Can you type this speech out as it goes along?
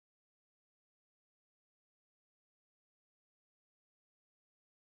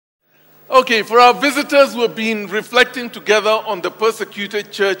Okay, for our visitors, we've been reflecting together on the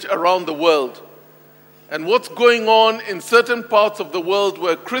persecuted church around the world and what's going on in certain parts of the world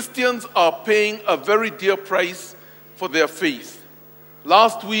where Christians are paying a very dear price for their faith.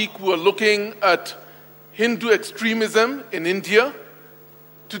 Last week, we were looking at Hindu extremism in India.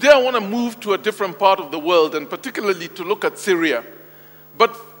 Today, I want to move to a different part of the world and particularly to look at Syria.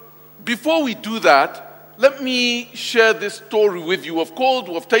 But before we do that, let me share this story with you.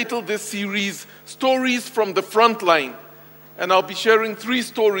 We've titled this series, Stories from the Frontline. And I'll be sharing 3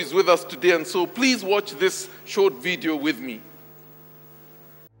 stories with us today. And so please watch this short video with me.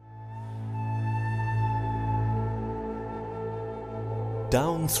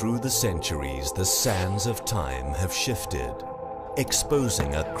 Down through the centuries, the sands of time have shifted,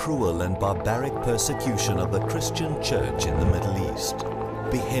 exposing a cruel and barbaric persecution of the Christian church in the Middle East.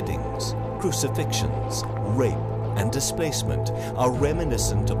 Beheadings, crucifixions, rape, and displacement are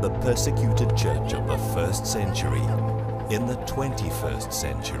reminiscent of the persecuted church of the 1st century in the 21st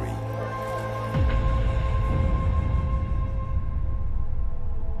century.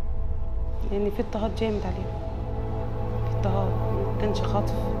 يعني في اضطهاد جامد عليهم، في اضطهاد، ما كانش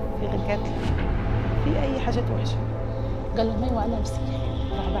خطف، في قتل، في أي حاجات وحشة. قال لهم أيوة أنا مسيح،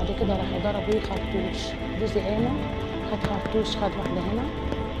 راح بعد كده راح ضربوا خرطوش، جوزي عينه خد خرطوش، خد واحدة هنا،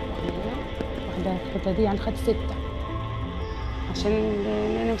 واحدة هنا، واحدة الحتة دي يعني خد 6. عشان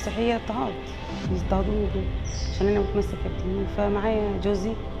أنا مسيحية اضطهاد، يضطهدوني دول، عشان أنا متمسكة بديني، فمعايا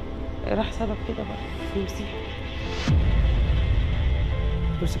جوزي راح سبب كده برضه في المسيح.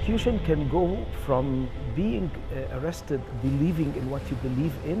 Persecution can go from being arrested, believing in what you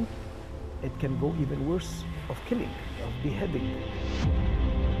believe in. It can go even worse, of killing, of beheading.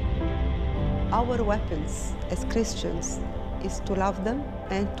 Our weapons as Christians is to love them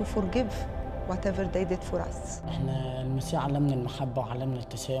and to forgive whatever they did for us. احنا المسيح علمنا المحبة وعلمنا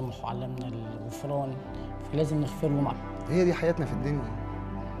التسامح وعلمنا الغفران، فلازم نغفر لهم. هي دي حياتنا في الدنيا،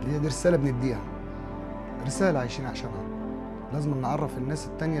 دي رسالة بنديها، رسالة عايشين عشانها. لازم نعرف الناس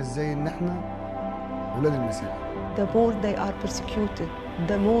التانية ازاي ان احنا ولاد المسيح. The more they are persecuted,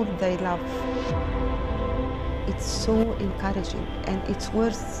 the more they love. It's so encouraging and it's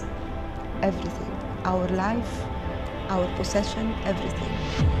worth everything. Our life, our possession, everything.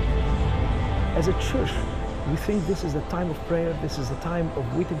 As a church, we think this is a time of prayer, this is a time of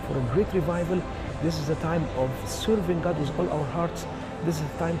waiting for a great revival, this is a time of serving God with all our hearts, this is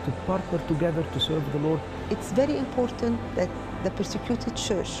a time to partner together to serve the Lord. It's very important that the persecuted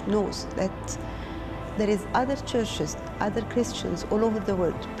church knows that there is other churches, other Christians all over the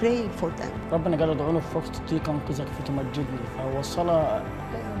world praying for them. ربنا قال ادعوني في وقت الضيق انقذك فتمجدني، فهو الصلاة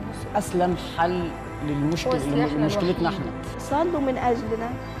أسلم حل لمشكلتنا احنا. صلوا من أجلنا،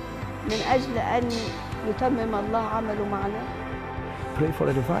 من أجل أن يتمم الله عمله معنا. Pray for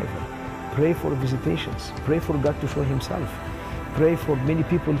a revival, pray for visitations, pray for God to show Himself, pray for many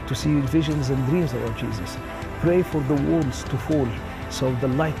people to see visions and dreams about Jesus, pray for the walls to fall so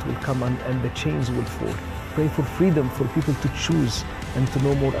the light will come and the chains will fall. Pray for freedom for people to choose and to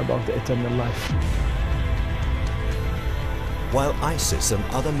know more about the eternal life. While ISIS and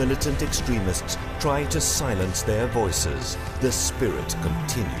other militant extremists try to silence their voices, the Spirit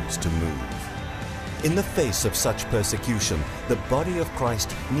continues to move. In the face of such persecution, the body of Christ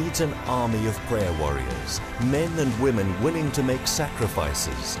needs an army of prayer warriors, men and women willing to make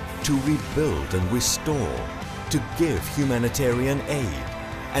sacrifices, to rebuild and restore, to give humanitarian aid,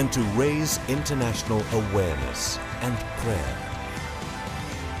 and to raise international awareness and prayer.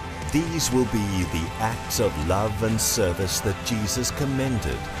 These will be the acts of love and service that Jesus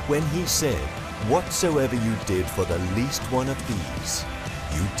commended when He said, "Whatsoever you did for the least one of these,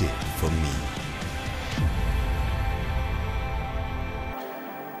 you did for me."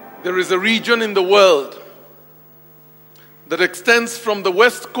 There is a region in the world that extends from the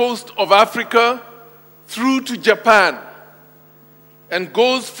west coast of Africa through to Japan and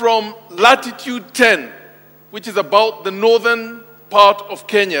goes from latitude 10, which is about the northern part of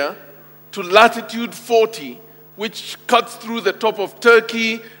Kenya, to latitude 40, which cuts through the top of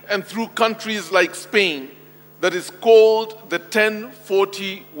Turkey and through countries like Spain, that is called the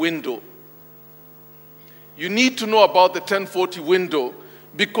 1040 window. You need to know about the 1040 window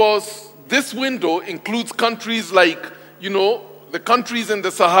because this window includes countries like, the countries in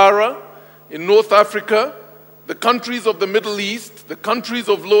the Sahara, in North Africa, the countries of the Middle East, the countries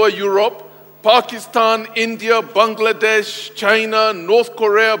of Lower Europe, Pakistan, India, Bangladesh, China, North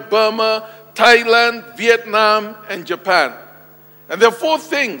Korea, Burma, Thailand, Vietnam, and Japan. And there are 4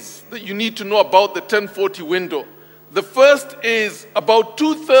 things that you need to know about the 1040 window. The first is about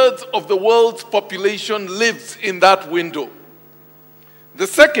 2/3 of the world's population lives in that window. The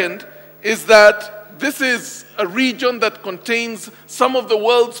second is that this is a region that contains some of the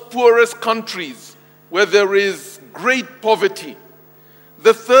world's poorest countries where there is great poverty.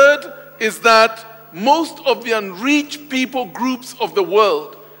 The third is that most of the unreached people groups of the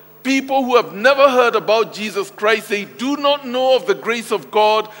world, people who have never heard about Jesus Christ, they do not know of the grace of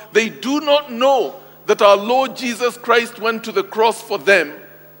God. They do not know that our Lord Jesus Christ went to the cross for them.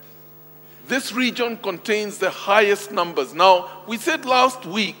 This region contains the highest numbers. Now, we said last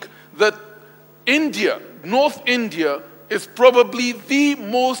week that India, North India, is probably the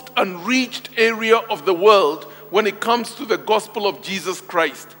most unreached area of the world when it comes to the gospel of Jesus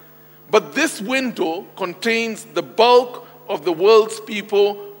Christ. But this window contains the bulk of the world's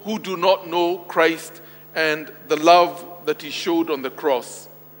people who do not know Christ and the love that he showed on the cross.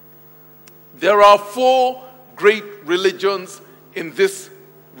 There are 4 great religions in this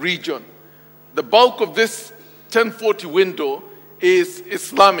region. The bulk of this 1040 window is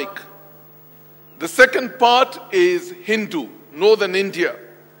Islamic. The second part is Hindu, northern India.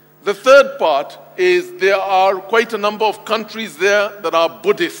 The third part is there are quite a number of countries there that are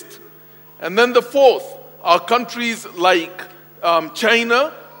Buddhist. And then the fourth are countries like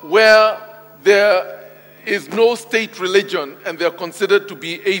China, where there is no state religion and they're considered to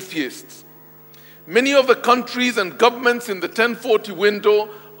be atheists. Many of the countries and governments in the 1040 window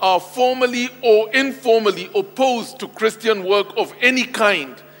are formally or informally opposed to Christian work of any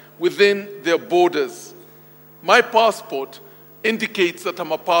kind within their borders. My passport indicates that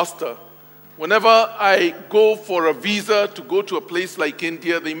I'm a pastor. Whenever I go for a visa to go to a place like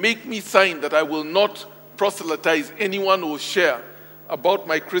India, they make me sign that I will not proselytize anyone or share about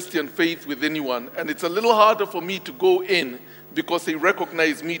my Christian faith with anyone. And it's a little harder for me to go in because they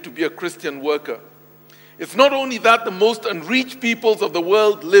recognize me to be a Christian worker. It's not only that the most unreached peoples of the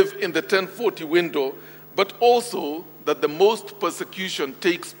world live in the 1040 window, but also that the most persecution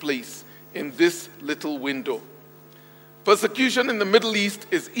takes place in this little window. Persecution in the Middle East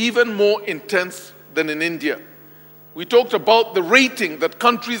is even more intense than in India. We talked about the rating that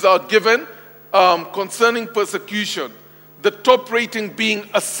countries are given concerning persecution. The top rating being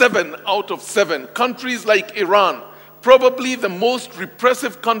a 7 out of 7. Countries like Iran, probably the most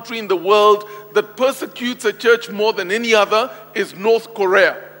repressive country in the world that persecutes a church more than any other, is North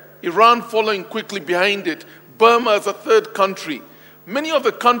Korea. Iran following quickly behind it. Burma as a third country. Many of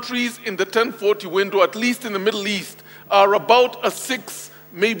the countries in the 1040 window, at least in the Middle East, are about a 6,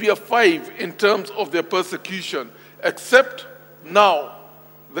 maybe a 5 in terms of their persecution, except now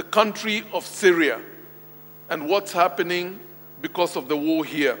the country of Syria and what's happening because of the war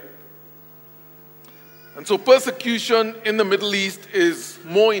here. And so persecution in the Middle East is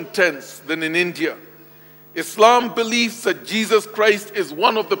more intense than in India. Islam believes that Jesus Christ is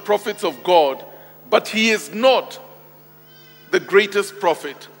one of the prophets of God, but he is not the greatest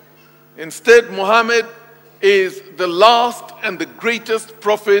prophet. Instead, Muhammad is the last and the greatest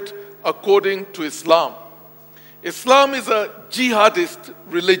prophet according to Islam. Islam is a jihadist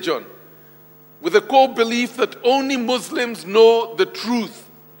religion with a core belief that only Muslims know the truth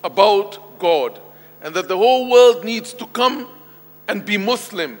about God and that the whole world needs to come and be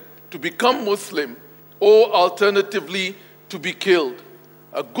Muslim, to become Muslim, or alternatively to be killed.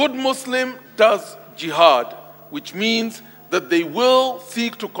 A good Muslim does jihad, which means that they will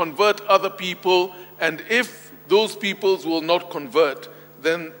seek to convert other people, and if those peoples will not convert,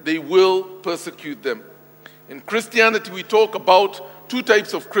 then they will persecute them. In Christianity, we talk about 2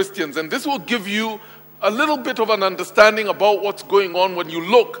 types of Christians, and this will give you a little bit of an understanding about what's going on when you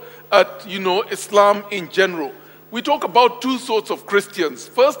look at, Islam in general. We talk about 2 sorts of Christians.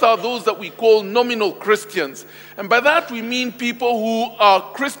 First are those that we call nominal Christians, and by that we mean people who are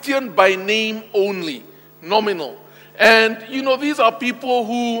Christian by name only, nominal. And, these are people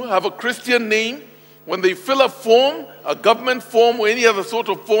who have a Christian name. When they fill a form, a government form or any other sort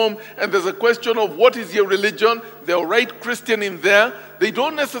of form, and there's a question of what is your religion, they'll write Christian in there. They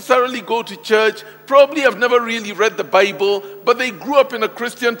don't necessarily go to church, probably have never really read the Bible, but they grew up in a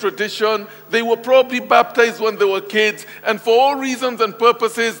Christian tradition. They were probably baptized when they were kids, and for all reasons and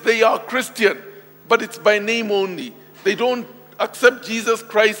purposes, they are Christian. But it's by name only. They don't accept Jesus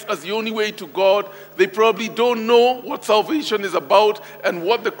Christ as the only way to God. They probably don't know what salvation is about and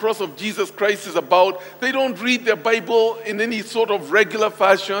what the cross of Jesus Christ is about. They don't read their Bible in any sort of regular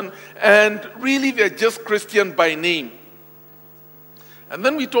fashion, and really they're just Christian by name. And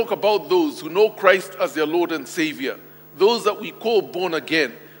then we talk about those who know Christ as their Lord and Savior, those that we call born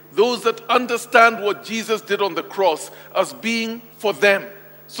again, those that understand what Jesus did on the cross as being for them,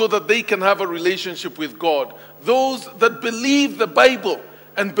 so that they can have a relationship with God. Those that believe the Bible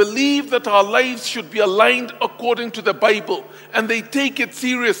and believe that our lives should be aligned according to the Bible, and they take it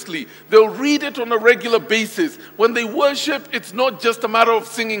seriously. They'll read it on a regular basis. When they worship, it's not just a matter of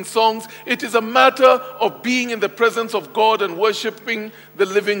singing songs. It is a matter of being in the presence of God and worshiping the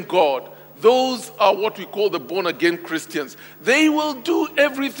living God. Those are what we call the born-again Christians. They will do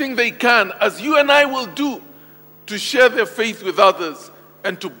everything they can, as you and I will do, to share their faith with others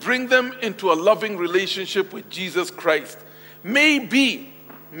and to bring them into a loving relationship with Jesus Christ. Maybe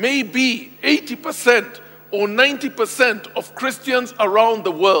 80% or 90% of Christians around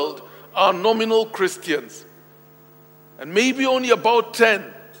the world are nominal Christians. And maybe only about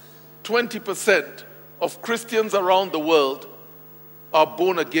 10-20% of Christians around the world are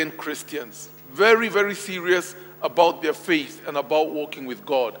born-again Christians. Very, very serious about their faith and about walking with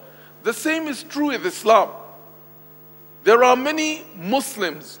God. The same is true with Islam. There are many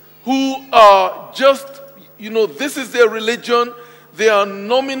Muslims who are just, this is their religion. They are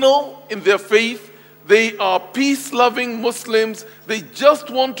nominal in their faith. They are peace-loving Muslims. They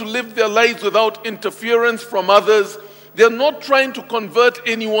just want to live their lives without interference from others. They're not trying to convert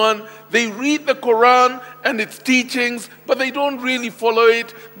anyone. They read the Quran and its teachings, but they don't really follow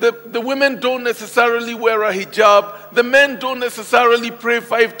it. The women don't necessarily wear a hijab. The men don't necessarily pray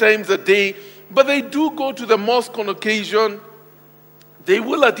 5 times a day, but they do go to the mosque on occasion. They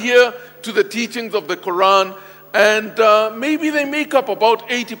will adhere to the teachings of the Quran, and maybe they make up about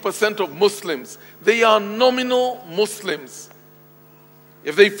 80% of Muslims. They are nominal Muslims.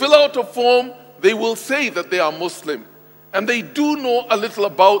 If they fill out a form, they will say that they are Muslim. And they do know a little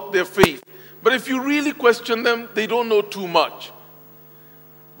about their faith. But if you really question them, they don't know too much.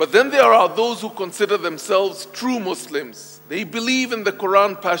 But then there are those who consider themselves true Muslims. They believe in the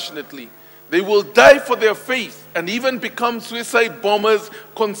Quran passionately. They will die for their faith and even become suicide bombers,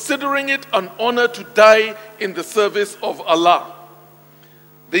 considering it an honor to die in the service of Allah.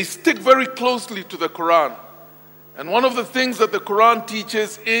 They stick very closely to the Quran. And one of the things that the Quran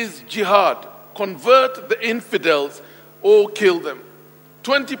teaches is jihad. Convert the infidels or kill them.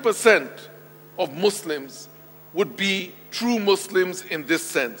 20% of Muslims would be true Muslims in this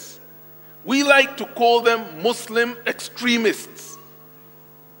sense. We like to call them Muslim extremists.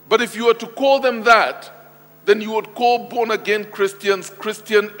 But if you were to call them that, then you would call born-again Christians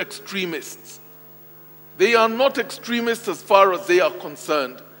Christian extremists. They are not extremists as far as they are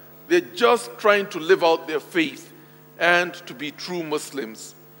concerned. They're just trying to live out their faith and to be true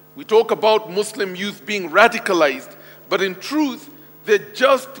Muslims. We talk about Muslim youth being radicalized, but in truth, they're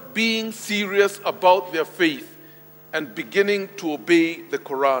just being serious about their faith and beginning to obey the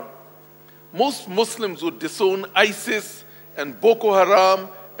Quran. Most Muslims would disown ISIS and Boko Haram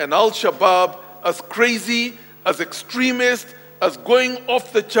and Al-Shabaab as crazy, as extremist, as going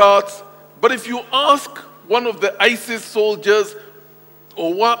off the charts. But if you ask one of the ISIS soldiers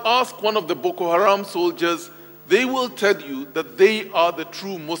or ask one of the Boko Haram soldiers, they will tell you that they are the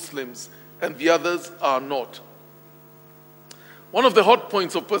true Muslims and the others are not. One of the hot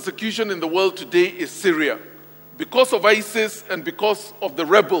points of persecution in the world today is Syria, because of ISIS and because of the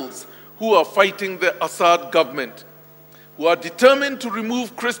rebels who are fighting the Assad government, who are determined to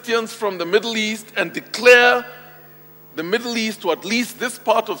remove Christians from the Middle East and declare the Middle East, or at least this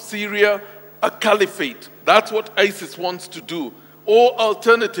part of Syria, a caliphate. That's what ISIS wants to do. Or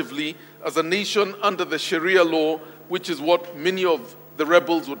alternatively, as a nation under the Sharia law, which is what many of the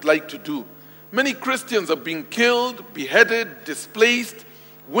rebels would like to do. Many Christians are being killed, beheaded, displaced.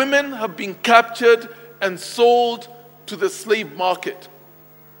 Women have been captured and sold to the slave market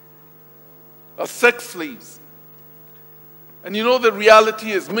as sex slaves. And the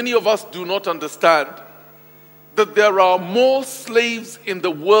reality is many of us do not understand that there are more slaves in the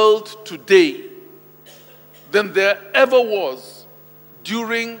world today than there ever was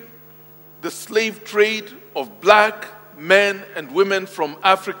during the slave trade of black men and women from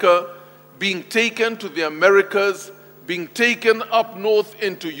Africa being taken to the Americas, being taken up north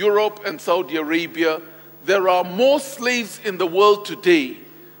into Europe and Saudi Arabia. There are more slaves in the world today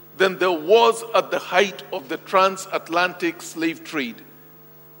than there was at the height of the transatlantic slave trade.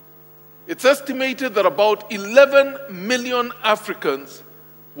 It's estimated that about 11 million Africans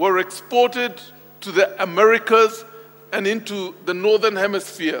were exported to the Americas and into the Northern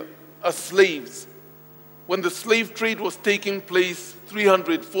Hemisphere as slaves when the slave trade was taking place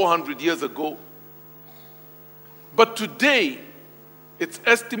 300, 400 years ago. But today, it's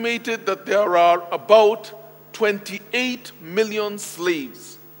estimated that there are about 28 million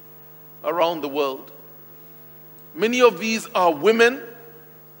slaves around the world. Many of these are women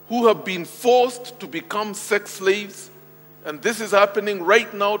who have been forced to become sex slaves, and this is happening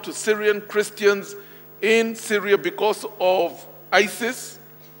right now to Syrian Christians in Syria because of ISIS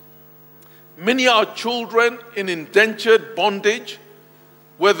Many are children in indentured bondage,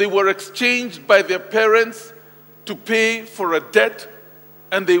 where they were exchanged by their parents to pay for a debt,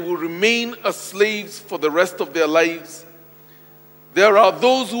 and they will remain as slaves for the rest of their lives. There are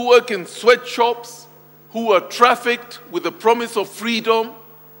those who work in sweatshops who are trafficked with the promise of freedom,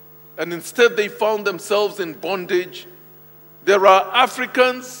 and instead they found themselves in bondage. There are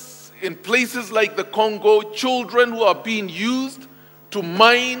Africans in places like the Congo, children who are being used to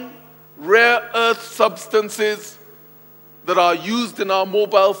mine rare earth substances that are used in our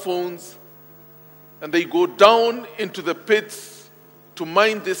mobile phones, and they go down into the pits to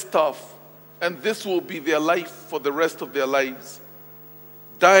mine this stuff, and this will be their life for the rest of their lives,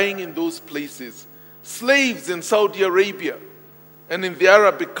 dying in those places. Slaves in Saudi Arabia and in the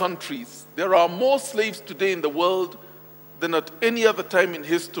Arabic countries. There are more slaves today in the world than at any other time in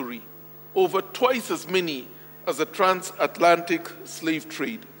history, over twice as many as the transatlantic slave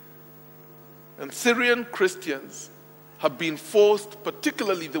trade. And Syrian Christians have been forced,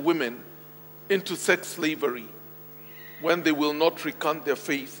 particularly the women, into sex slavery when they will not recant their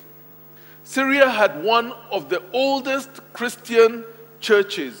faith. Syria had one of the oldest Christian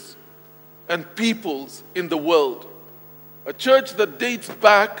churches and peoples in the world, a church that dates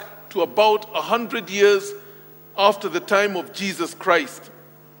back to about 100 years after the time of Jesus Christ.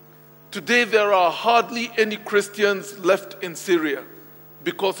 Today there are hardly any Christians left in Syria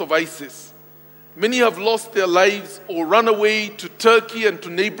because of ISIS. Many have lost their lives or run away to Turkey and to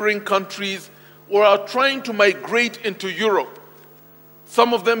neighboring countries, or are trying to migrate into Europe,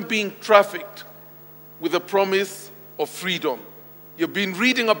 some of them being trafficked with the promise of freedom. You've been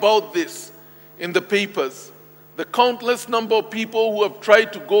reading about this in the papers. The countless number of people who have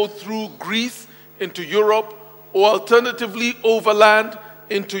tried to go through Greece into Europe, or alternatively overland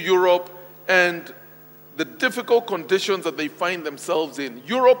into Europe, and the difficult conditions that they find themselves in.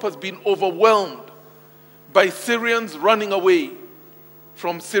 Europe has been overwhelmed by Syrians running away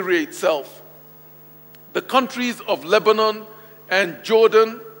from Syria itself. The countries of Lebanon and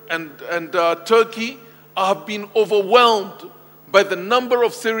Jordan and Turkey have been overwhelmed by the number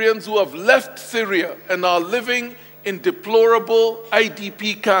of Syrians who have left Syria and are living in deplorable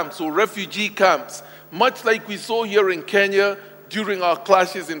IDP camps or refugee camps, much like we saw here in Kenya during our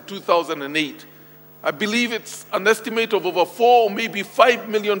clashes in 2008. I believe it's an estimate of over 4 or maybe 5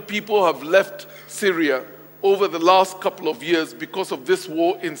 million people have left Syria over the last couple of years because of this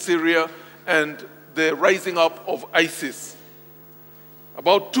war in Syria and the rising up of ISIS.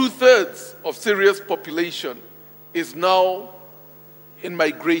 About 2/3 of Syria's population is now in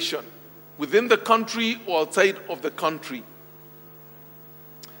migration, within the country or outside of the country.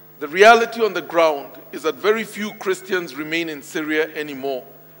 The reality on the ground is that very few Christians remain in Syria anymore.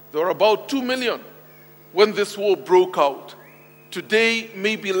 There were about 2 million when this war broke out. Today,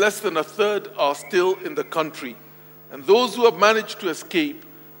 maybe less than 1/3 are still in the country. And those who have managed to escape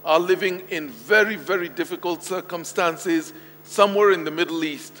are living in very, very difficult circumstances somewhere in the Middle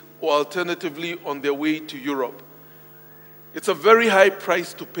East, or alternatively on their way to Europe. It's a very high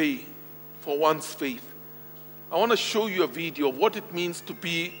price to pay for one's faith. I want to show you a video of what it means to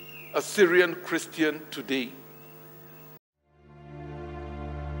be a Syrian Christian today.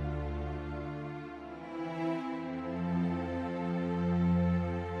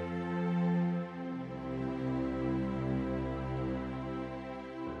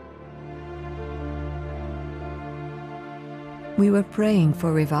 We were praying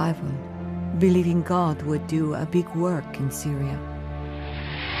for revival, believing God would do a big work in Syria.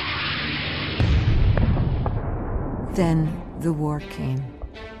 Then the war came.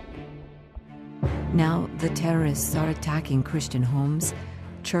 Now the terrorists are attacking Christian homes,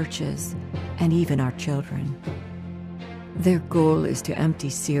 churches, and even our children. Their goal is to empty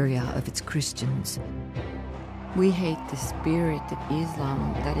Syria of its Christians. We hate the spirit of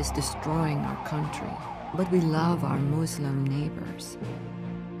Islam that is destroying our country, but we love our Muslim neighbors.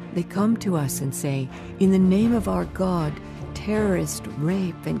 They come to us and say, "In the name of our God, terrorists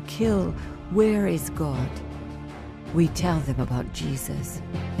rape and kill. Where is God?" We tell them about Jesus,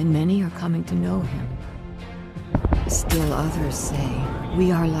 and many are coming to know him. Still others say,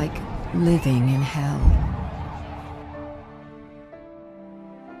 we are like living in hell.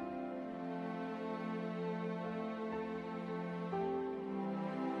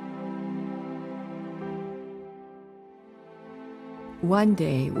 One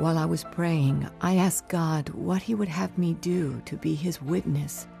day, while I was praying, I asked God what he would have me do to be his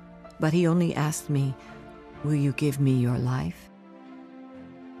witness, but he only asked me, "Will you give me your life?"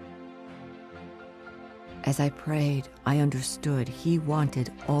 As I prayed, I understood he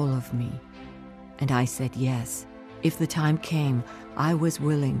wanted all of me, and I said yes, If the time came, I was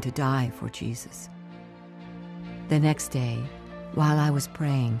willing to die for Jesus. The next day, while I was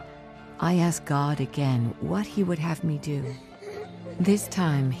praying, I asked God again what He would have me do. This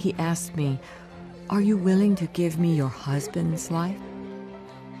time, He asked me, "Are you willing to give me your husband's life?"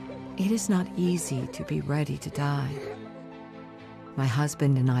 It is not easy to be ready to die. My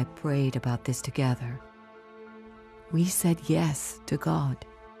husband and I prayed about this together. We said yes to God.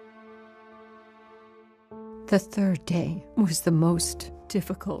 The third day was the most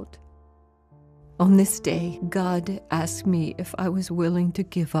difficult. On this day, God asked me if I was willing to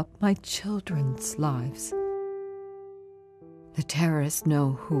give up my children's lives. The terrorists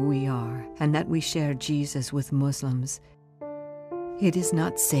know who we are and that we share Jesus with Muslims. It is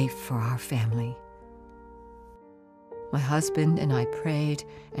not safe for our family. My husband and I prayed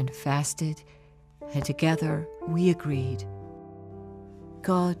and fasted, and together we agreed.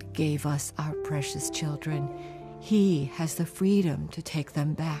 God gave us our precious children. He has the freedom to take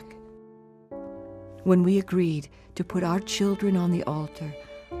them back. When we agreed to put our children on the altar,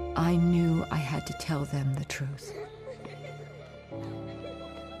 I knew I had to tell them the truth.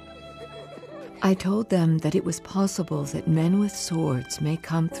 I told them that it was possible that men with swords may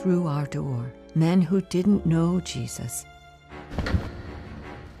come through our door, men who didn't know Jesus.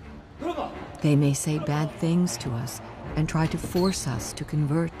 They may say bad things to us and try to force us to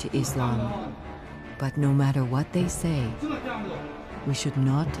convert to Islam. But no matter what they say, we should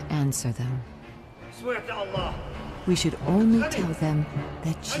not answer them. We should only tell them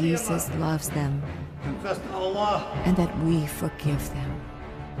that Jesus loves them and that we forgive them.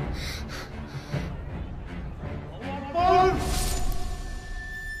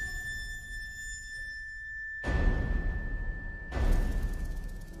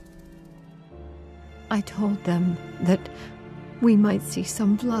 I told them that we might see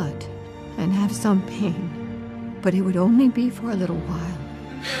some blood and have some pain, but it would only be for a little while.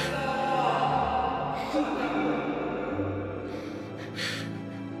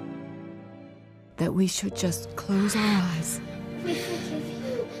 That we should just close our eyes,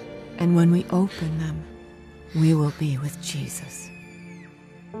 and when we open them, we will be with Jesus.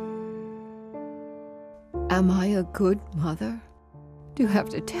 Am I a good mother to have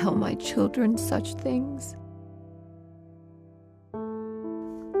to tell my children such things?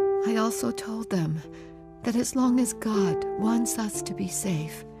 I also told them that as long as God wants us to be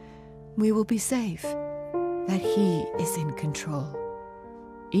safe, we will be safe, that He is in control.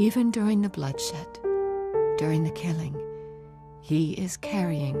 Even during the bloodshed, during the killing, He is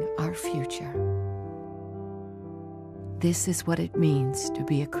carrying our future. This is what it means to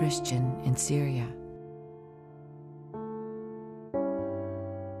be a Christian in Syria.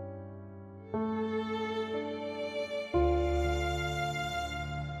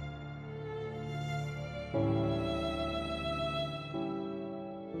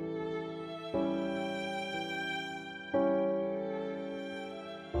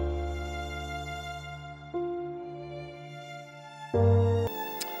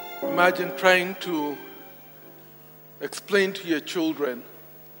 Imagine trying to explain to your children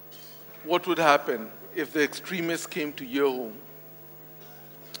what would happen if the extremists came to your home.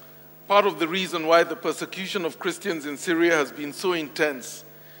 Part of the reason why the persecution of Christians in Syria has been so intense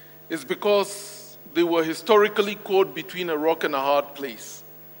is because they were historically caught between a rock and a hard place.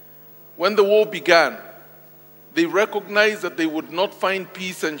 When the war began, they recognized that they would not find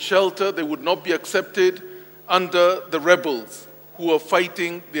peace and shelter, they would not be accepted under the rebels who were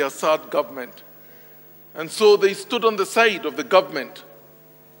fighting the Assad government. And so they stood on the side of the government.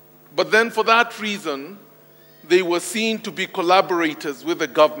 But then for that reason, they were seen to be collaborators with the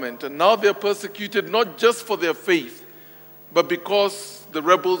government. And now they're persecuted not just for their faith, but because the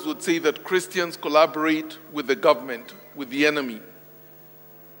rebels would say that Christians collaborate with the government, with the enemy.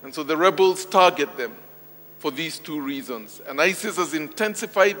 And so the rebels target them for these two reasons. And ISIS has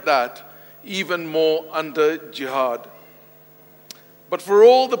intensified that even more under jihad. But for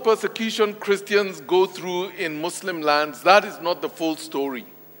all the persecution Christians go through in Muslim lands, that is not the full story.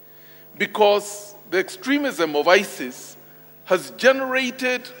 Because the extremism of ISIS has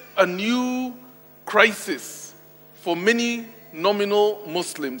generated a new crisis for many nominal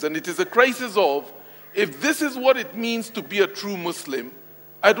Muslims. And it is a crisis of, if this is what it means to be a true Muslim,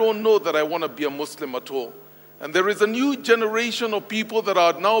 I don't know that I want to be a Muslim at all. And there is a new generation of people that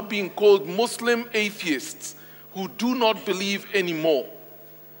are now being called Muslim atheists, who do not believe anymore.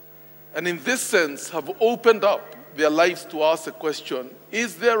 And in this sense have opened up their lives to ask a question,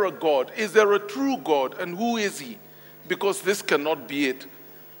 is there a God? Is there a true God? And who is He? Because this cannot be it.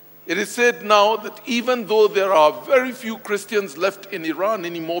 It is said now that even though there are very few Christians left in Iran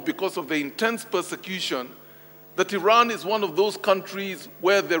anymore because of the intense persecution, that Iran is one of those countries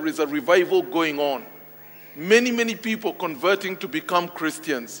where there is a revival going on. Many, many people converting to become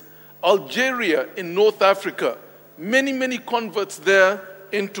Christians. Algeria in North Africa, many, many converts there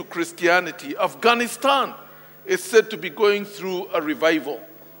into Christianity. Afghanistan is said to be going through a revival.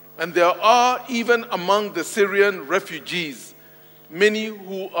 And there are, even among the Syrian refugees, many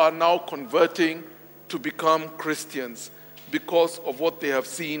who are now converting to become Christians because of what they have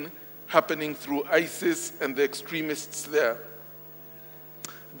seen happening through ISIS and the extremists there.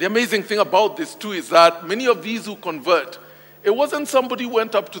 The amazing thing about this too is that many of these who convert, it wasn't somebody who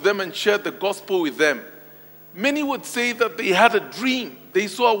went up to them and shared the gospel with them. Many would say that they had a dream. They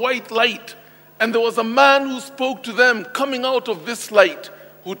saw a white light, and there was a man who spoke to them coming out of this light,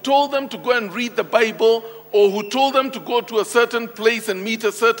 who told them to go and read the Bible, or who told them to go to a certain place and meet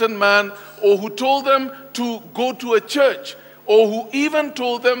a certain man, or who told them to go to a church, or who even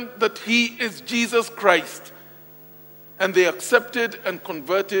told them that he is Jesus Christ. And they accepted and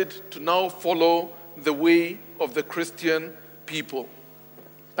converted to now follow the way of the Christian people.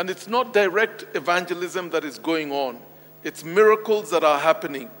 And it's not direct evangelism that is going on. It's miracles that are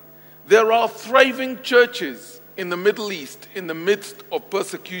happening. There are thriving churches in the Middle East in the midst of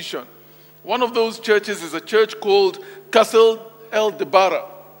persecution. One of those churches is a church called Qasr el-Dibara,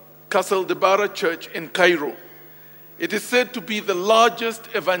 Qasr el-Dibara Church in Cairo. It is said to be the largest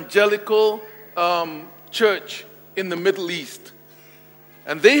evangelical church in the Middle East.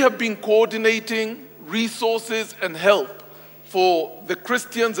 And they have been coordinating resources and help for the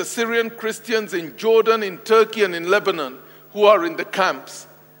Christians, the Syrian Christians in Jordan, in Turkey, and in Lebanon who are in the camps.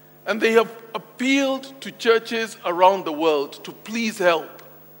 And they have appealed to churches around the world to please help.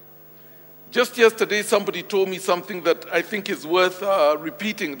 Just yesterday, somebody told me something that I think is worth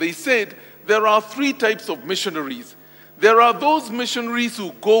repeating. They said there are three types of missionaries. There are those missionaries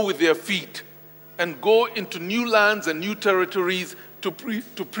who go with their feet and go into new lands and new territories to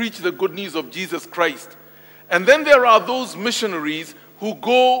preach the good news of Jesus Christ. And then there are those missionaries who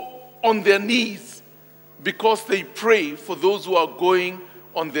go on their knees because they pray for those who are going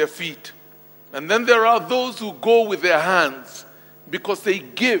on their feet. And then there are those who go with their hands because they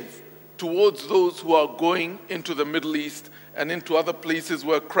give towards those who are going into the Middle East and into other places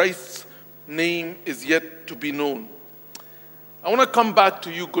where Christ's name is yet to be known. I want to come back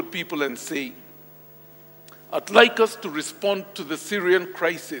to you, good people, and say, I'd like us to respond to the Syrian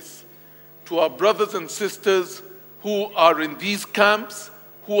crisis, to our brothers and sisters who are in these camps,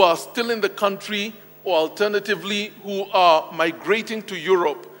 who are still in the country, or alternatively, who are migrating to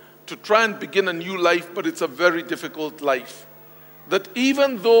Europe to try and begin a new life, but it's a very difficult life. That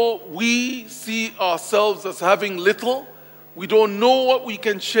even though we see ourselves as having little, we don't know what we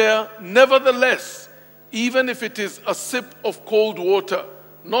can share. Nevertheless, even if it is a sip of cold water,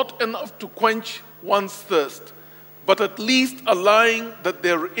 not enough to quench one's thirst, but at least allowing that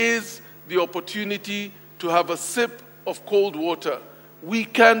there is the opportunity to have a sip of cold water, we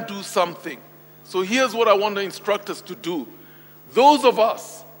can do something. So here's what I want to instruct us to do. Those of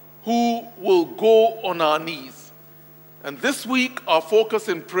us who will go on our knees, and this week our focus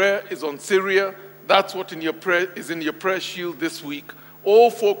in prayer is on Syria. That's what is in your prayer shield this week. All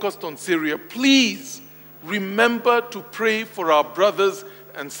focused on Syria. Please remember to pray for our brothers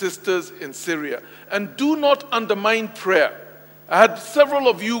and sisters in Syria. And do not undermine prayer. I had several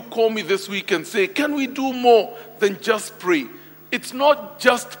of you call me this week and say, can we do more than just pray? It's not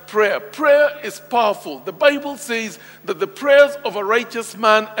just prayer. Prayer is powerful. The Bible says that the prayers of a righteous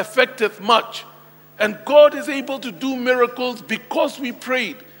man affecteth much. And God is able to do miracles because we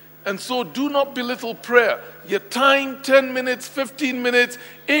prayed. And so do not belittle prayer. Your time, 10 minutes, 15 minutes,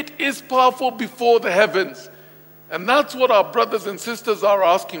 it is powerful before the heavens. And that's what our brothers and sisters are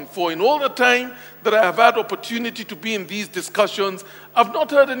asking for. In all the time that I have had opportunity to be in these discussions, I've not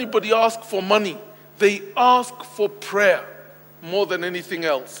heard anybody ask for money. They ask for prayer more than anything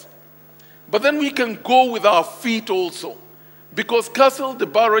else. But then we can go with our feet also. Because Qasr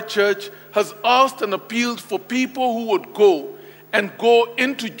el-Dibara Church has asked and appealed for people who would go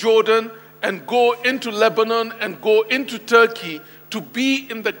into Jordan and go into Lebanon and go into Turkey to be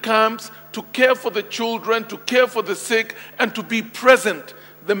in the camps, to care for the children, to care for the sick, and to be present.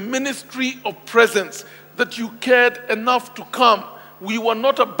 The ministry of presence, that you cared enough to come. We were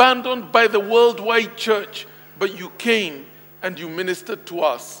not abandoned by the worldwide church, but you came and you ministered to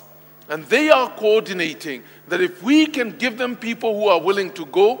us. And they are coordinating that if we can give them people who are willing to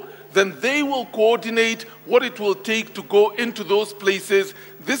go, then they will coordinate what it will take to go into those places.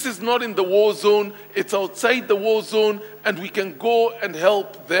 This is not in the war zone, it's outside the war zone, and we can go and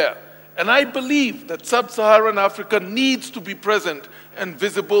help there. And I believe that sub-Saharan Africa needs to be present and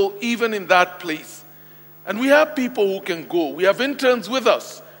visible even in that place. And we have people who can go. We have interns with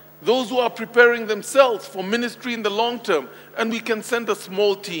us, those who are preparing themselves for ministry in the long term, and we can send a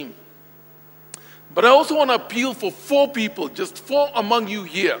small team. But I also want to appeal for 4 people, just 4 among you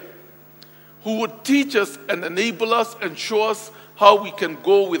here, who would teach us and enable us and show us how we can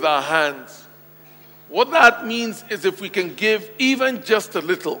go with our hands. What that means is if we can give even just a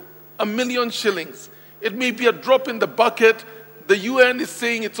little, 1 million shillings, it may be a drop in the bucket. The UN is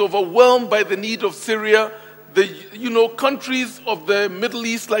saying it's overwhelmed by the need of Syria. Countries of the Middle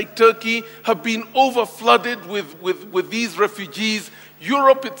East like Turkey have been over-flooded with these refugees.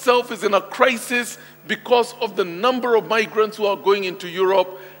 Europe itself is in a crisis because of the number of migrants who are going into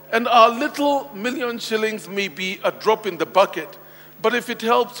Europe. And our little 1 million shillings may be a drop in the bucket. But if it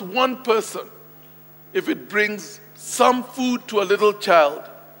helps one person, if it brings some food to a little child,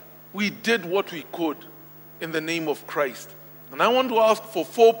 we did what we could in the name of Christ. And I want to ask for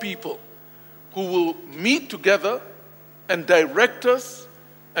 4 people who will meet together and direct us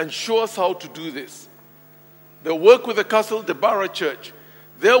and show us how to do this. They'll work with the Castle Debarra Church.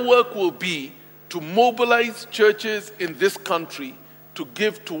 Their work will be to mobilize churches in this country to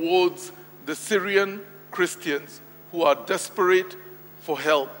give towards the Syrian Christians who are desperate for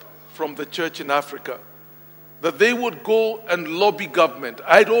help from the church in Africa. That they would go and lobby government.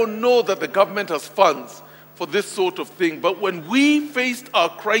 I don't know that the government has funds for this sort of thing, but when we faced our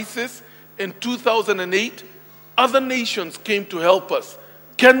crisis in 2008, other nations came to help us.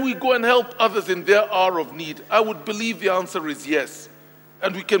 Can we go and help others in their hour of need? I would believe the answer is yes.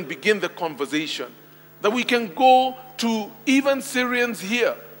 And we can begin the conversation. That we can go to even Syrians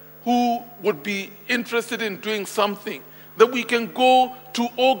here who would be interested in doing something. That we can go to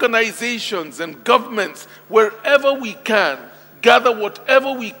organizations and governments wherever we can, gather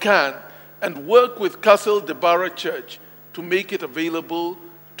whatever we can, and work with Castle Debarra Church to make it available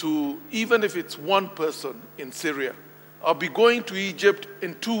to, even if it's one person in Syria. I'll be going to Egypt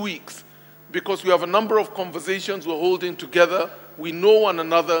in 2 weeks because we have a number of conversations we're holding together. We know one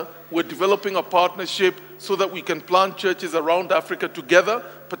another. We're developing a partnership so that we can plant churches around Africa together,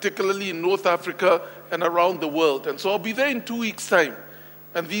 particularly in North Africa and around the world. And so I'll be there in 2 weeks' time.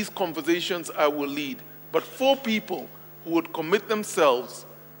 And these conversations I will lead. But 4 people who would commit themselves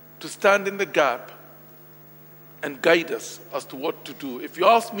to stand in the gap and guide us as to what to do. If you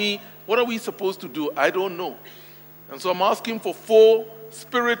ask me, what are we supposed to do? I don't know. And so I'm asking for 4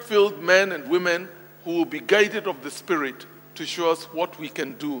 spirit-filled men and women who will be guided of the Spirit to show us what we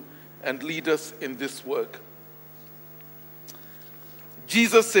can do and lead us in this work.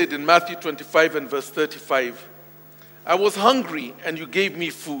 Jesus said in Matthew 25 and verse 35, I was hungry and you gave me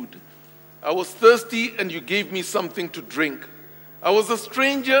food. I was thirsty and you gave me something to drink. I was a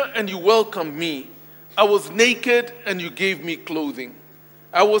stranger and you welcomed me. I was naked and you gave me clothing.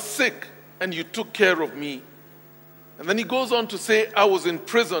 I was sick and you took care of me. And then he goes on to say, I was in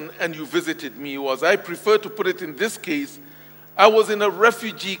prison and you visited me. Or as I prefer to put it in this case, I was in a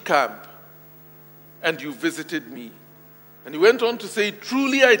refugee camp and you visited me. And he went on to say,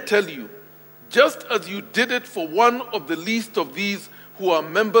 truly I tell you, just as you did it for one of the least of these who are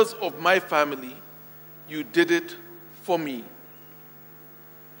members of my family, you did it for me.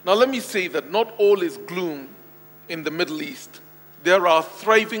 Now let me say that not all is gloom in the Middle East. There are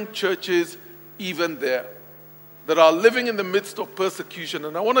thriving churches even there that are living in the midst of persecution.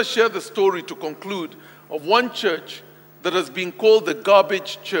 And I want to share the story to conclude of one church that has been called the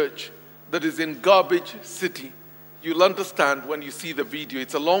Garbage Church that is in Garbage City. You'll understand when you see the video.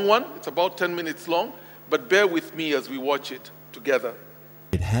 It's a long one. It's about 10 minutes long. But bear with me as we watch it together.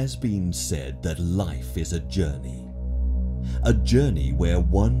 It has been said that life is a journey where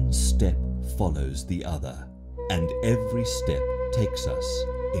one step follows the other, and every step takes us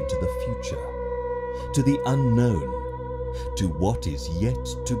into the future, to the unknown, to what is yet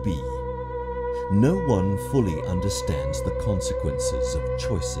to be. No one fully understands the consequences of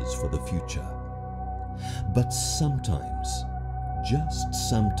choices for the future. But sometimes, just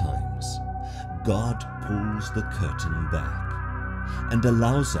sometimes, God pulls the curtain back and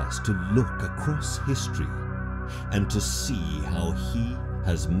allows us to look across history and to see how He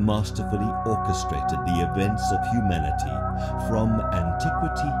has masterfully orchestrated the events of humanity from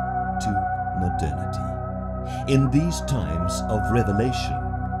antiquity to modernity. In these times of revelation,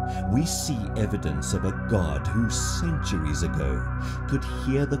 we see evidence of a God who centuries ago could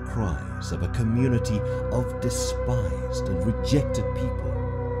hear the cries of a community of despised and rejected people.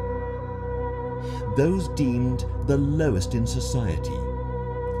 Those deemed the lowest in society,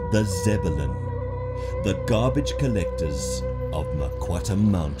 the Zebulun, the garbage collectors of Makwata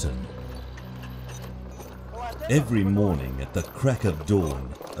Mountain. Every morning at the crack of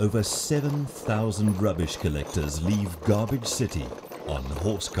dawn, over 7,000 rubbish collectors leave Garbage City on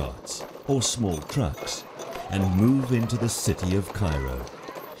horse carts or small trucks and move into the city of Cairo,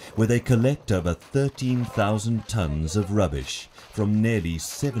 where they collect over 13,000 tons of rubbish from nearly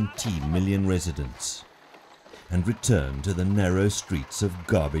 17 million residents, and return to the narrow streets of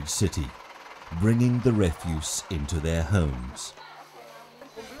Garbage City, bringing the refuse into their homes.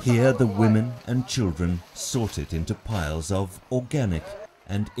 Here the women and children sort it into piles of organic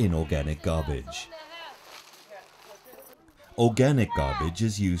and inorganic garbage. Organic garbage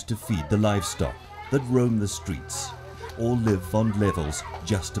is used to feed the livestock that roam the streets or live on levels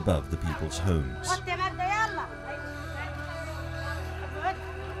just above the people's homes.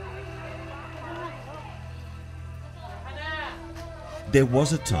 There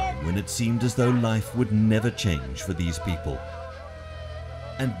was a time when it seemed as though life would never change for these people.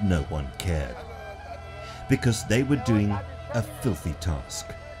 And no one cared, because they were doing a filthy task,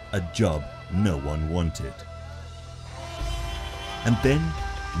 a job no one wanted. And then,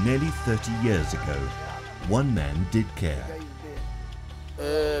 nearly 30 years ago, one man did care.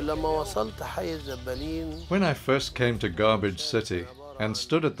 When I first came to Garbage City and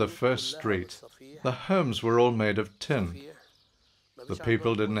stood at the first street, the homes were all made of tin. The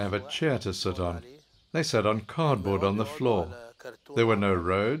people didn't have a chair to sit on. They sat on cardboard on the floor. There were no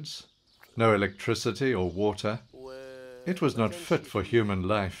roads, no electricity or water. It was not fit for human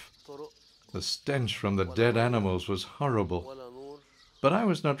life. The stench from the dead animals was horrible. But I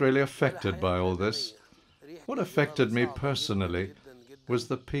was not really affected by all this. What affected me personally was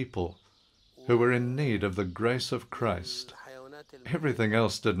the people who were in need of the grace of Christ. Everything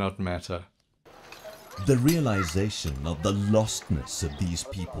else did not matter. The realization of the lostness of these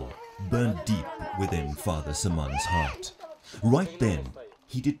people burned deep within Father Saman's heart. Right then,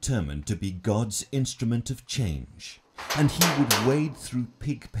 he determined to be God's instrument of change, and he would wade through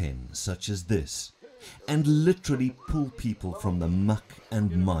pig pens such as this, and literally pull people from the muck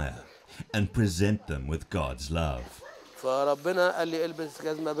and mire, and present them with God's love.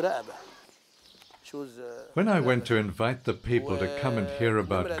 When I went to invite the people to come and hear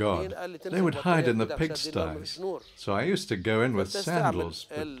about God, they would hide in the pigsties. So I used to go in with sandals,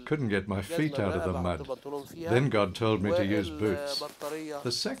 but couldn't get my feet out of the mud. Then God told me to use boots.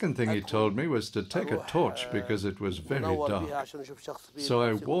 The second thing he told me was to take a torch because it was very dark. So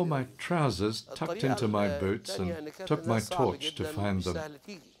I wore my trousers tucked into my boots and took my torch to find them.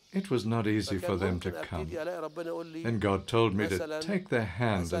 It was not easy for them to come. Then God told me to take their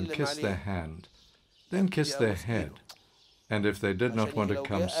hand and kiss their hand. Then kiss their head, and if they did not want to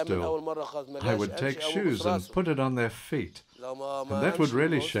come still, I would take shoes and put it on their feet, and that would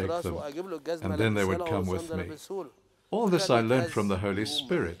really shake them, and then they would come with me. All this I learned from the Holy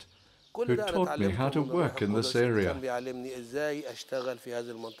Spirit, who taught me how to work in this area.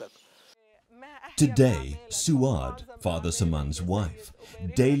 Today, Suad, Father Saman's wife,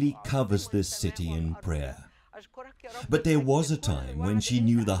 daily covers this city in prayer. But there was a time when she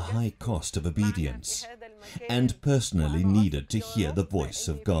knew the high cost of obedience and personally needed to hear the voice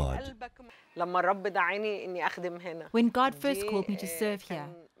of God. When God first called me to serve here,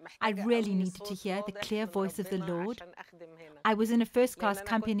 I really needed to hear the clear voice of the Lord. I was in a first-class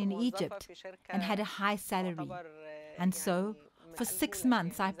company in Egypt and had a high salary. And so, for 6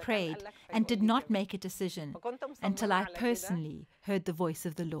 months I prayed and did not make a decision until I personally heard the voice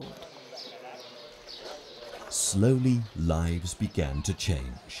of the Lord. Slowly, lives began to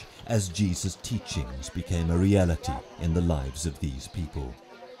change as Jesus' teachings became a reality in the lives of these people.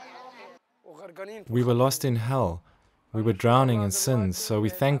 We were lost in hell. We were drowning in sins, so we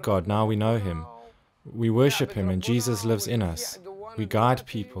thank God now we know Him. We worship Him and Jesus lives in us. We guide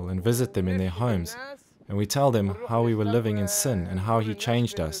people and visit them in their homes, and we tell them how we were living in sin and how He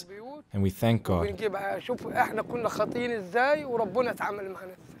changed us, and we thank God.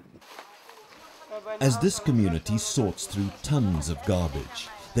 As this community sorts through tons of garbage,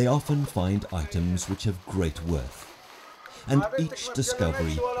 they often find items which have great worth. And each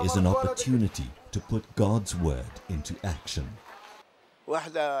discovery is an opportunity to put God's word into action.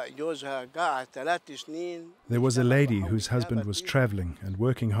 There was a lady whose husband was traveling and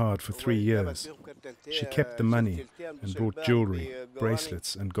working hard for 3 years. She kept the money and brought jewelry,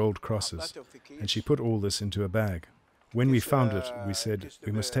 bracelets and gold crosses, and she put all this into a bag. When we found it, we said,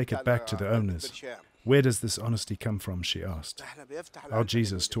 we must take it back to the owners. Where does this honesty come from, she asked. Our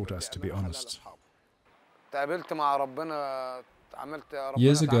Jesus taught us to be honest.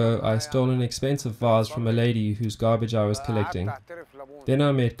 Years ago, I stole an expensive vase from a lady whose garbage I was collecting. Then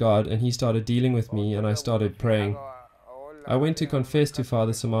I met God and He started dealing with me and I started praying. I went to confess to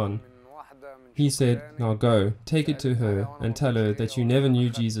Father Saman. He said, "Now go, take it to her, and tell her that you never knew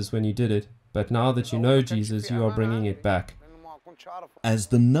Jesus when you did it, but now that you know Jesus, you are bringing it back." As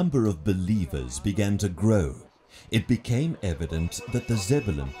the number of believers began to grow, it became evident that the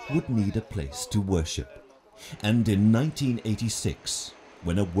Zebulun would need a place to worship. And in 1986,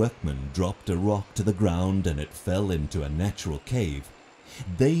 when a workman dropped a rock to the ground and it fell into a natural cave,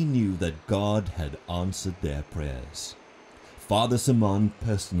 they knew that God had answered their prayers. Father Simon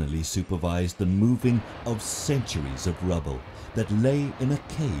personally supervised the moving of centuries of rubble that lay in a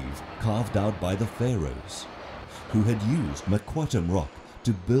cave carved out by the pharaohs, who had used Makwatam rock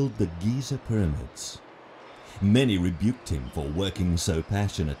to build the Giza pyramids. Many rebuked him for working so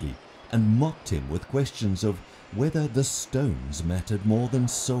passionately and mocked him with questions of whether the stones mattered more than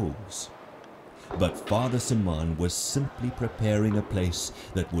souls. But Father Simon was simply preparing a place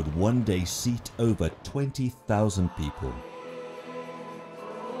that would one day seat over 20,000 people.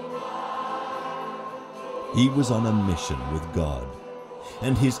 He was on a mission with God,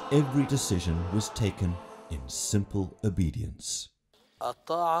 and his every decision was taken in simple obedience.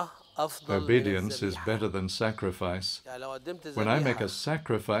 Obedience is better than sacrifice. When I make a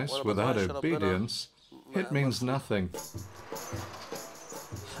sacrifice without obedience, it means nothing.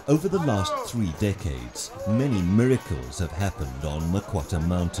 Over the last 3 decades, many miracles have happened on Makwatam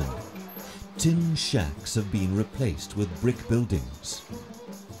Mountain. Tin shacks have been replaced with brick buildings.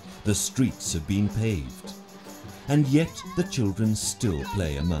 The streets have been paved. And yet the children still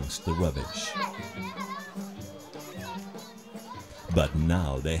play amongst the rubbish. But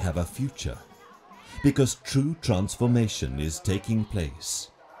now they have a future, because true transformation is taking place.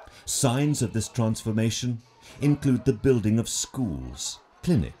 Signs of this transformation include the building of schools,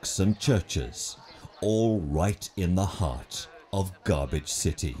 clinics and churches, all right in the heart of Garbage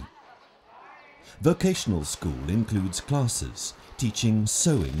City. Vocational school includes classes teaching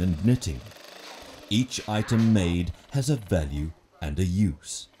sewing and knitting. Each item made has a value and a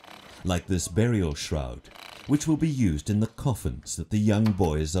use, like this burial shroud, which will be used in the coffins that the young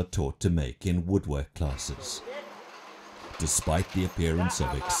boys are taught to make in woodwork classes. Despite the appearance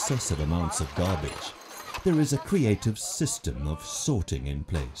of excessive amounts of garbage, there is a creative system of sorting in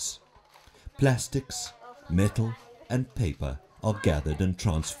place. Plastics, metal and paper are gathered and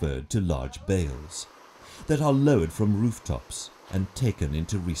transferred to large bales that are lowered from rooftops and taken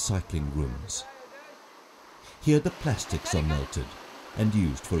into recycling rooms. Here the plastics are melted and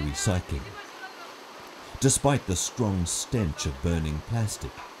used for recycling. Despite the strong stench of burning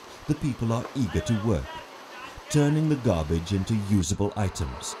plastic, the people are eager to work, turning the garbage into usable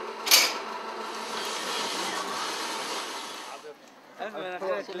items.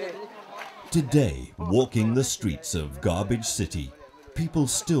 Today, walking the streets of Garbage City, people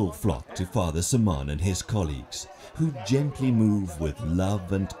still flock to Father Simon and his colleagues, who gently move with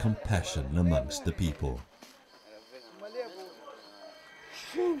love and compassion amongst the people.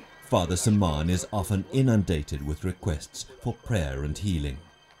 Father Simon is often inundated with requests for prayer and healing.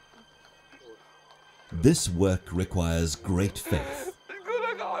 This work requires great faith,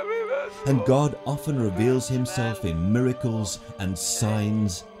 and God often reveals himself in miracles and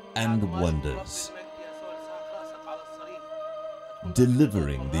signs and wonders,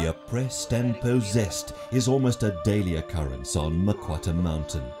 delivering the oppressed and possessed is almost a daily occurrence on Makwatam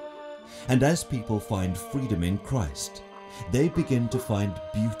Mountain. And as people find freedom in Christ, they begin to find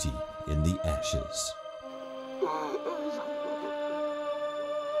beauty in the ashes.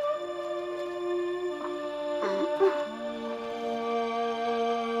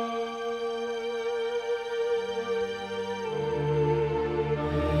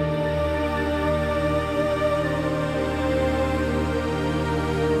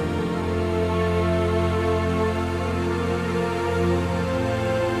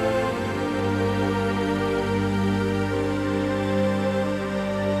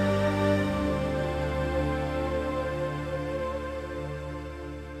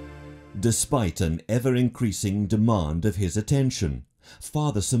 Despite an ever-increasing demand of his attention,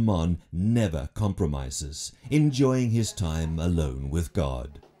 Father Simon never compromises, enjoying his time alone with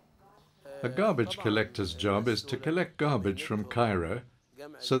God. A garbage collector's job is to collect garbage from Cairo,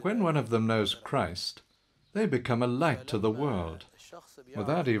 so when one of them knows Christ, they become a light to the world,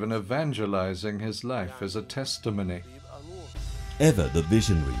 without even evangelizing his life as a testimony. Ever the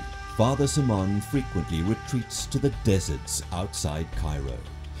visionary, Father Simon frequently retreats to the deserts outside Cairo,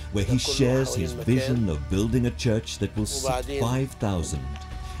 where he shares his vision of building a church that will seat 5,000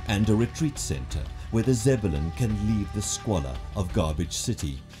 and a retreat center where the Zebulun can leave the squalor of Garbage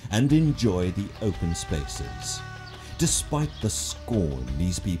City and enjoy the open spaces. Despite the scorn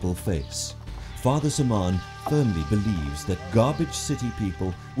these people face, Father Saman firmly believes that Garbage City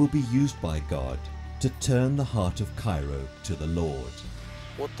people will be used by God to turn the heart of Cairo to the Lord.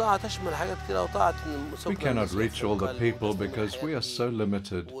 We cannot reach all the people because we are so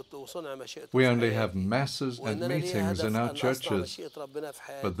limited. We only have masses and meetings in our churches.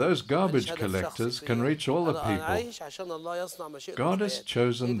 But those garbage collectors can reach all the people. God has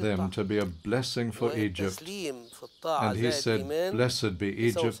chosen them to be a blessing for Egypt. And He said, "Blessed be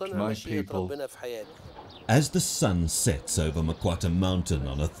Egypt, my people." As the sun sets over Makwata Mountain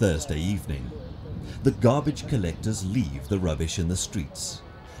on a Thursday evening, the garbage collectors leave the rubbish in the streets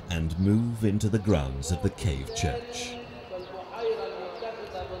and move into the grounds of the cave church.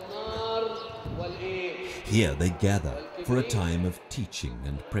 Here they gather for a time of teaching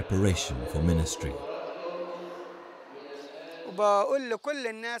and preparation for ministry.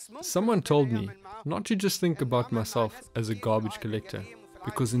 Someone told me not to just think about myself as a garbage collector,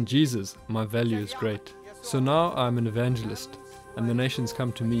 because in Jesus my value is great. So now I'm an evangelist, and the nations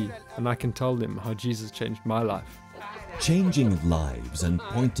come to me, and I can tell them how Jesus changed my life. Changing lives and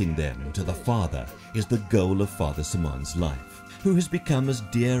pointing them to the Father is the goal of Father Saman's life, who has become as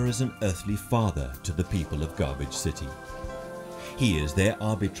dear as an earthly father to the people of Garbage City. He is their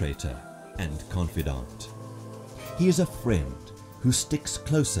arbitrator and confidant. He is a friend who sticks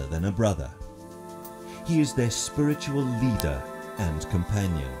closer than a brother. He is their spiritual leader and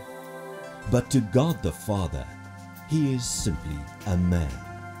companion. But to God the Father, he is simply a man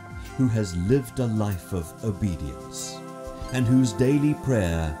who has lived a life of obedience and whose daily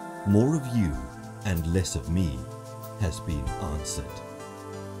prayer, more of you and less of me, has been answered.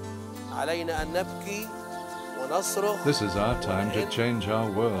 This is our time to change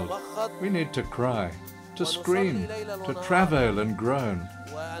our world. We need to cry, to scream, to travail and groan.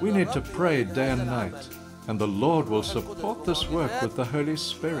 We need to pray day and night, and the Lord will support this work with the Holy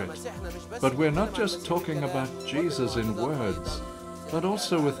Spirit. But we're not just talking about Jesus in words, but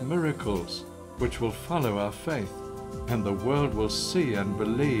also with miracles, which will follow our faith, and the world will see and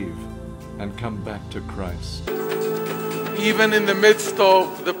believe and come back to Christ. Even in the midst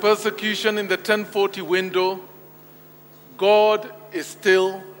of the persecution in the 1040 window, God is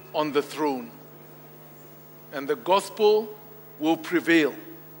still on the throne. And the gospel will prevail,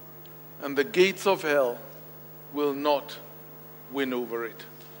 and the gates of hell will not win over it.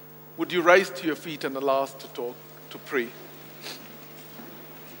 Would you rise to your feet and allow us to pray?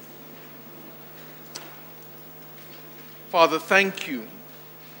 Father, thank you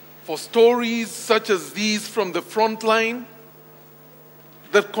for stories such as these from the front line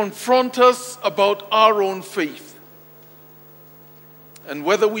that confront us about our own faith and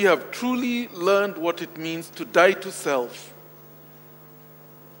whether we have truly learned what it means to die to self,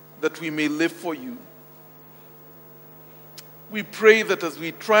 that we may live for you. We pray that as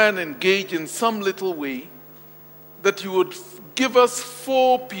we try and engage in some little way, that you would give us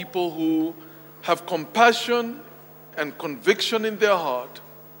 4 people who have compassion and conviction in their heart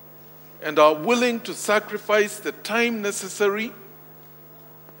and are willing to sacrifice the time necessary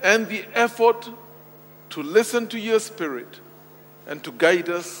and the effort to listen to your Spirit and to guide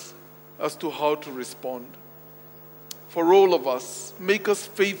us as to how to respond. For all of us, make us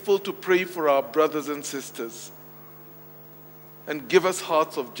faithful to pray for our brothers and sisters, and give us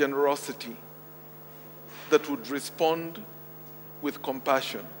hearts of generosity that would respond with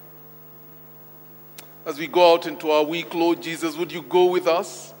compassion. As we go out into our week, Lord Jesus, would you go with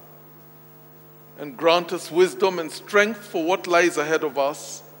us and grant us wisdom and strength for what lies ahead of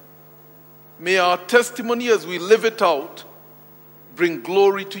us? May our testimony as we live it out bring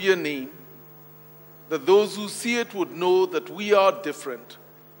glory to your name, that those who see it would know that we are different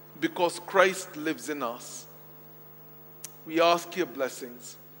because Christ lives in us. We ask your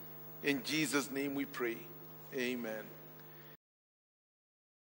blessings. In Jesus' name we pray. Amen.